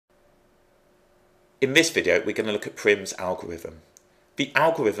In this video, we're going to look at Prim's algorithm. The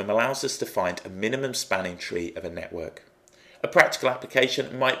algorithm allows us to find a minimum spanning tree of a network. A practical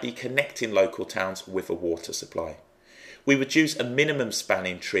application might be connecting local towns with a water supply. We would use a minimum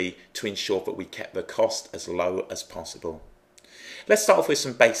spanning tree to ensure that we kept the cost as low as possible. Let's start off with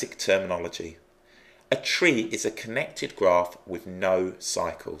some basic terminology. A tree is a connected graph with no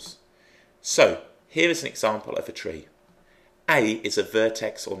cycles. So, here is an example of a tree. A is a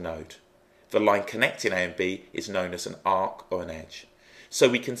vertex or node. The line connecting A and B is known as an arc or an edge. So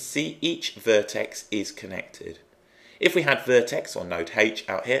we can see each vertex is connected. If we had vertex or node H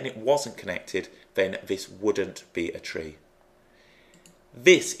out here and it wasn't connected, then this wouldn't be a tree.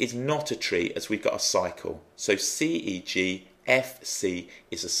 This is not a tree as we've got a cycle. So CEG, FC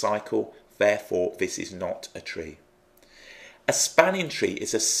is a cycle, therefore this is not a tree. A spanning tree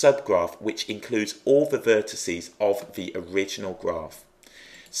is a subgraph which includes all the vertices of the original graph.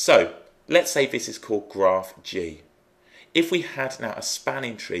 So let's say this is called graph G. If we had now a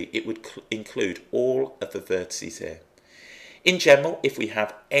spanning tree, it would include all of the vertices here. In general, if we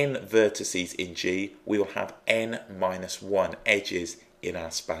have n vertices in G, we will have n-1 edges in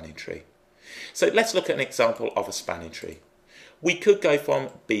our spanning tree. So let's look at an example of a spanning tree. We could go from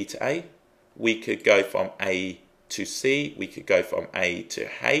B to A, we could go from A to C, we could go from A to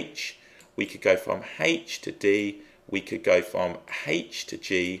H, we could go from H to D, we could go from H to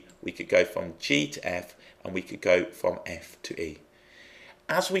G, we could go from G to F, and we could go from F to E.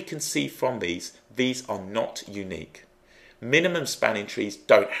 As we can see from these are not unique. Minimum spanning trees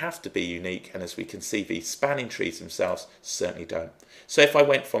don't have to be unique, and as we can see, these spanning trees themselves certainly don't. So if I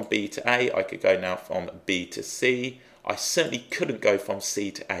went from B to A, I could go now from B to C. I certainly couldn't go from C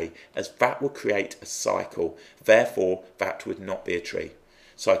to A, as that would create a cycle. Therefore, that would not be a tree.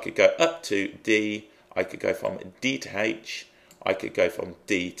 So I could go up to D, I could go from D to H, I could go from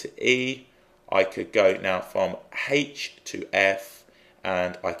D to E, I could go now from H to F,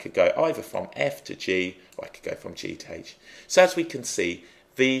 and I could go either from F to G, or I could go from G to H. So as we can see,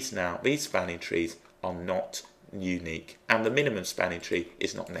 these spanning trees are not unique, and the minimum spanning tree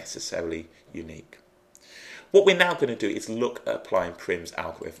is not necessarily unique. What we're now going to do is look at applying Prim's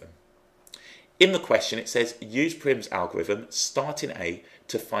algorithm. In the question it says, use Prim's algorithm, start in A,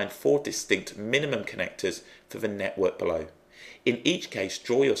 to find 4 distinct minimum connectors for the network below. In each case,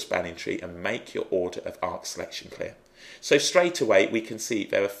 draw your spanning tree and make your order of arc selection clear. So straight away we can see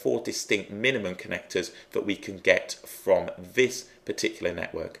there are 4 distinct minimum connectors that we can get from this particular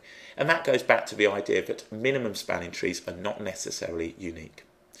network. And that goes back to the idea that minimum spanning trees are not necessarily unique.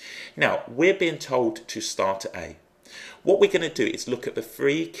 Now, we're being told to start at A. What we're going to do is look at the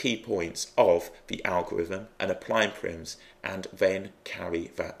 3 key points of the algorithm and applying Prim's, and then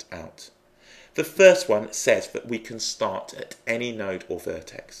carry that out. The first one says that we can start at any node or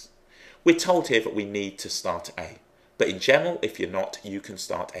vertex. We're told here that we need to start at A, but in general, if you're not, you can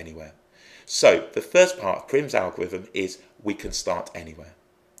start anywhere. So the first part of Prim's algorithm is we can start anywhere.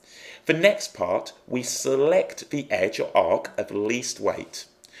 The next part, we select the edge or arc of least weight.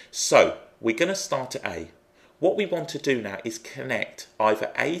 So we're going to start at A. What we want to do now is connect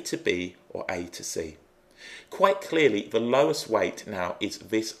either A to B or A to C. Quite clearly, the lowest weight now is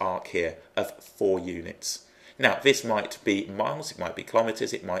this arc here of 4 units. Now, this might be miles, it might be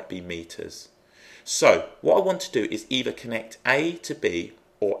kilometres, it might be metres. So what I want to do is either connect A to B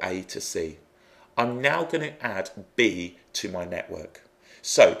or A to C. I'm now going to add B to my network.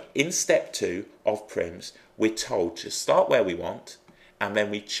 So in step 2 of Prim's, we're told to start where we want, and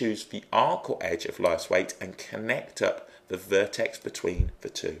then we choose the arc or edge of lowest weight and connect up the vertex between the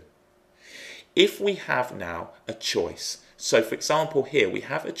two. If we have now a choice, so for example here we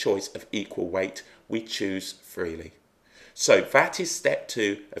have a choice of equal weight, we choose freely. So that is step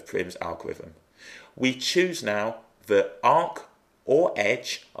 2 of Prim's algorithm. We choose now the arc or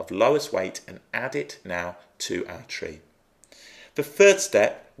edge of lowest weight and add it now to our tree. The third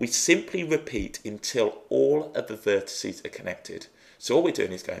step, we simply repeat until all of the vertices are connected. So all we're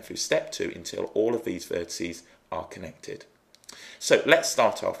doing is going through step 2 until all of these vertices are connected. So let's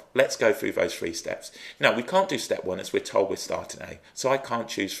start off. Let's go through those 3 steps. Now we can't do step 1 as we're told we're starting A, so I can't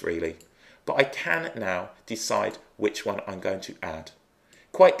choose freely. But I can now decide which one I'm going to add.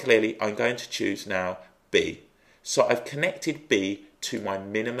 Quite clearly, I'm going to choose now B. So I've connected B to my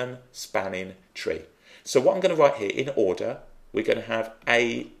minimum spanning tree. So what I'm going to write here in order, we're going to have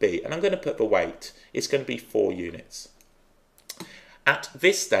A, B, and I'm going to put the weight. It's going to be 4 units. At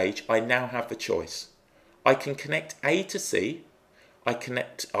this stage, I now have the choice. I can connect A to C, I can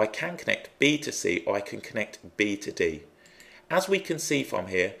connect B to C, or I can connect B to D. As we can see from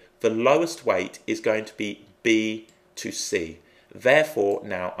here, the lowest weight is going to be B to C, Therefore,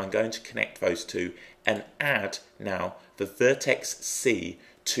 now I'm going to connect those two and add now the vertex C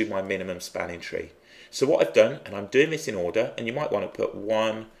to my minimum spanning tree. So what I've done, and I'm doing this in order, and you might want to put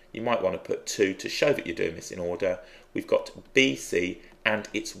 1, you might want to put 2 to show that you're doing this in order. We've got BC and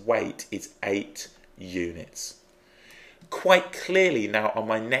its weight is 8 units. Quite clearly now on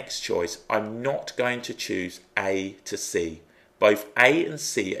my next choice, I'm not going to choose A to C. Both A and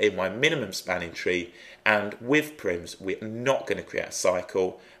C are in my minimum spanning tree, and with Prims, we're not going to create a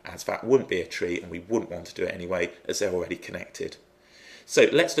cycle, as that wouldn't be a tree, and we wouldn't want to do it anyway, as they're already connected. So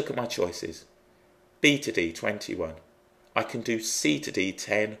let's look at my choices. B to D, 21. I can do C to D,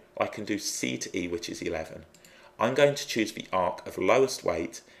 10, or I can do C to E, which is 11. I'm going to choose the arc of lowest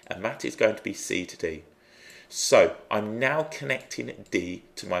weight, and that is going to be C to D. So I'm now connecting D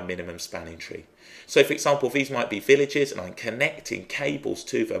to my minimum spanning tree. So for example, these might be villages and I'm connecting cables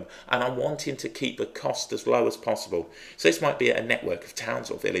to them and I'm wanting to keep the cost as low as possible. So this might be a network of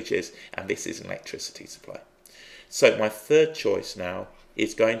towns or villages and this is an electricity supply. So my third choice now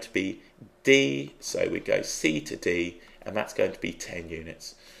is going to be D. So we go C to D and that's going to be 10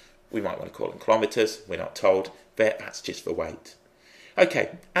 units. We might want to call them kilometres, we're not told, but that's just for weight.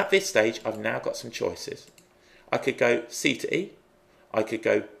 Okay, at this stage I've now got some choices. I could go C to E, I could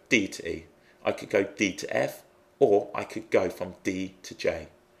go D to E, I could go D to F, or I could go from D to J.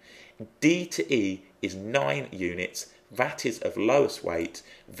 D to E is 9 units, that is of lowest weight,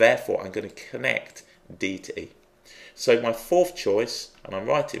 therefore I'm going to connect D to E. So my fourth choice, and I'm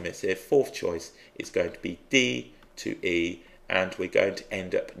writing this here, fourth choice is going to be D to E, and we're going to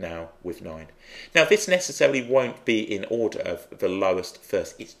end up now with 9. Now this necessarily won't be in order of the lowest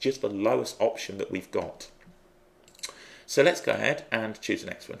first, it's just the lowest option that we've got. So let's go ahead and choose the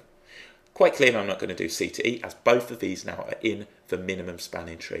next one. Quite clearly I'm not going to do C to E as both of these now are in the minimum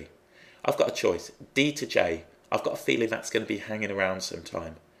spanning tree. I've got a choice, D to J. I've got a feeling that's going to be hanging around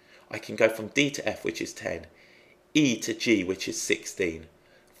sometime. I can go from D to F, which is 10, E to G, which is 16.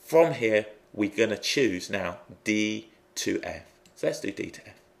 From here we're going to choose now D to F. So let's do D to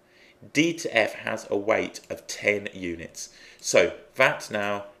F. D to F has a weight of 10 units. So that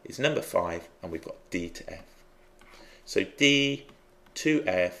now is number 5 and we've got D to F. So D to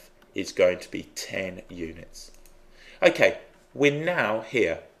F is going to be 10 units. Okay, we're now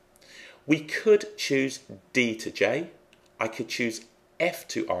here. We could choose D to J, I could choose F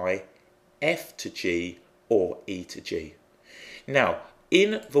to I, F to G, or E to G. Now,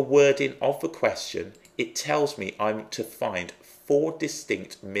 in the wording of the question, it tells me I'm to find 4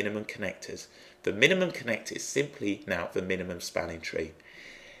 distinct minimum connectors. The minimum connector is simply now the minimum spanning tree.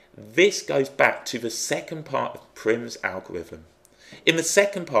 This goes back to the second part of Prim's algorithm. In the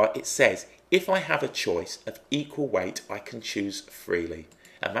second part it says if I have a choice of equal weight I can choose freely,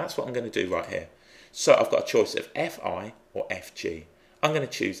 and that's what I'm going to do right here. So I've got a choice of Fi or Fg. I'm going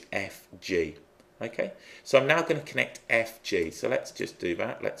to choose Fg. Okay, so I'm now going to connect Fg. So let's just do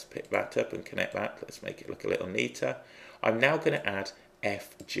that. Let's pick that up and connect that. Let's make it look a little neater. I'm now going to add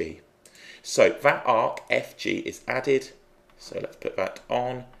Fg. So that arc Fg is added. So let's put that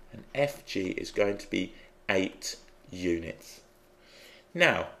on. And Fg is going to be 8 units.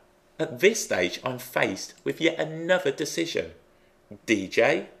 Now, at this stage, I'm faced with yet another decision.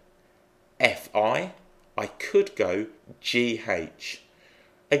 DJ, Fi, I could go GH.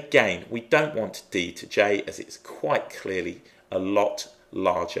 Again, we don't want D to J as it's quite clearly a lot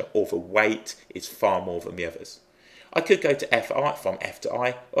larger, or the weight is far more than the others. I could go to Fi from F to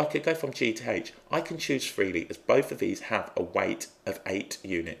I, or I could go from G to H. I can choose freely as both of these have a weight of 8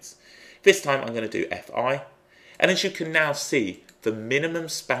 units. This time I'm going to do Fi, and as you can now see, the minimum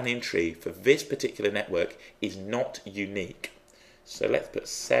spanning tree for this particular network is not unique. So let's put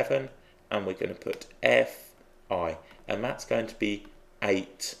 7, and we're going to put Fi, and that's going to be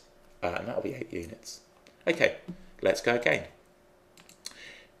 8, and that'll be 8 units. Okay, let's go again.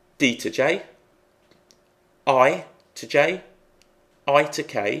 D to J, I to J, I to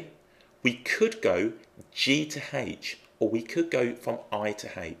K, we could go G to H, or we could go from I to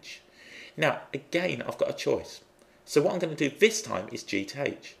H. Now, again, I've got a choice. So what I'm going to do this time is G to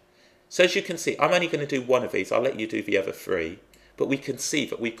H. So as you can see, I'm only going to do one of these. I'll let you do the other 3. But we can see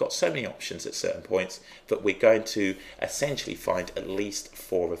that we've got so many options at certain points that we're going to essentially find at least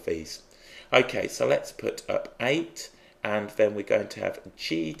 4 of these. Okay, so let's put up 8, and then we're going to have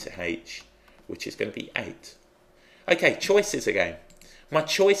G to H, which is going to be 8. Okay, choices again. My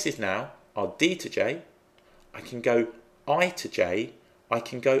choices now are D to J, I can go I to J, I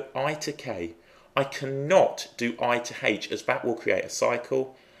can go I to K. I cannot do I to H as that will create a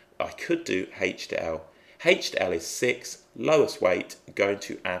cycle. I could do H to L. H to L is 6, lowest weight, going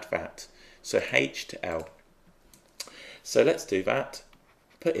to add that. So H to L. So let's do that.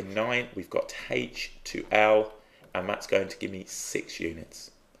 Put in 9, we've got H to L, and that's going to give me 6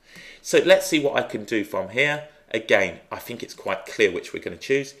 units. So let's see what I can do from here. Again, I think it's quite clear which we're going to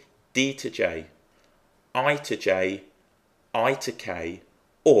choose. D to J, I to J, I to K,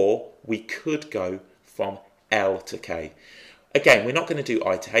 or we could go from L to K. Again, we're not going to do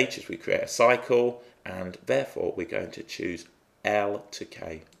I to H as we create a cycle, and therefore we're going to choose L to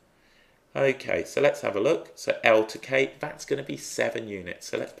K. Okay, so let's have a look. So L to K, that's going to be 7 units.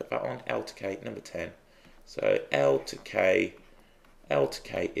 So let's put that on, L to K, number 10. So L to K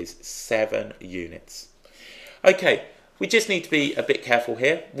is 7 units. Okay, we just need to be a bit careful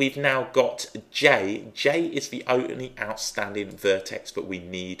here. We've now got J. J is the only outstanding vertex that we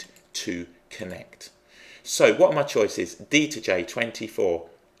need to connect. So what are my choices? D to J, 24.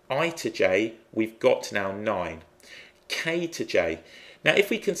 I to J, we've got now 9. K to J. Now,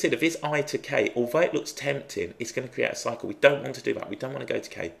 if we consider this I to K, although it looks tempting, it's going to create a cycle. We don't want to do that. We don't want to go to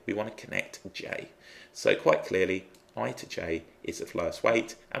K. We want to connect J. So quite clearly, I to J is the lowest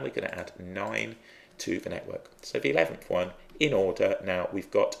weight, and we're going to add 9 to the network. So the 11th one, in order, now we've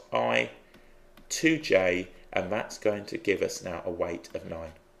got I to J, and that's going to give us now a weight of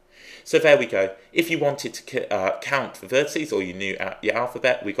 9. So there we go. If you wanted to count the vertices, or you knew your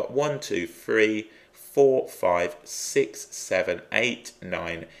alphabet, we got 1, 2, 3, 4, 5, 6, 7, 8,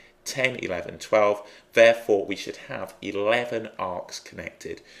 9, 10, 11, 12. Therefore, we should have 11 arcs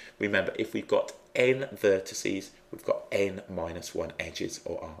connected. Remember, if we've got n vertices, we've got n minus 1 edges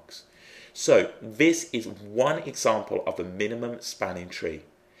or arcs. So this is one example of a minimum spanning tree.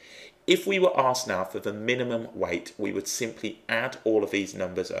 If we were asked now for the minimum weight, we would simply add all of these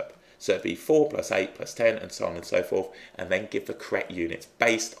numbers up. So it'd be 4 plus 8 plus 10 and so on and so forth, and then give the correct units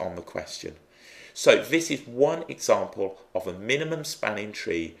based on the question. So this is one example of a minimum spanning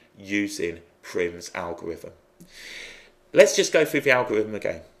tree using Prim's algorithm. Let's just go through the algorithm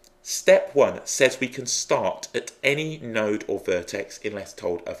again. Step 1 says we can start at any node or vertex unless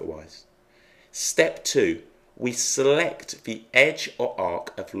told otherwise. Step 2, we select the edge or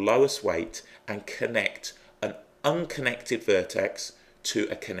arc of lowest weight and connect an unconnected vertex to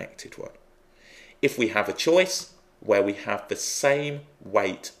a connected one. If we have a choice where we have the same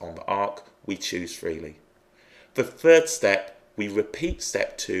weight on the arc, we choose freely. The third step, we repeat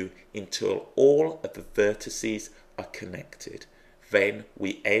step 2 until all of the vertices are connected. Then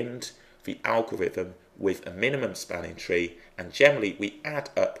we end the algorithm with a minimum spanning tree, and generally we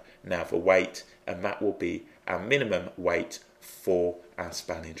add up now the weight, and that will be our minimum weight for our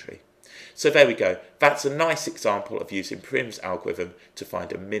spanning tree. So there we go. That's a nice example of using Prim's algorithm to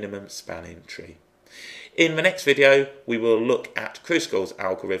find a minimum spanning tree. In the next video, we will look at Kruskal's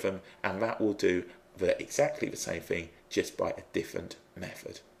algorithm, and that will do exactly the same thing, just by a different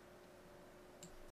method.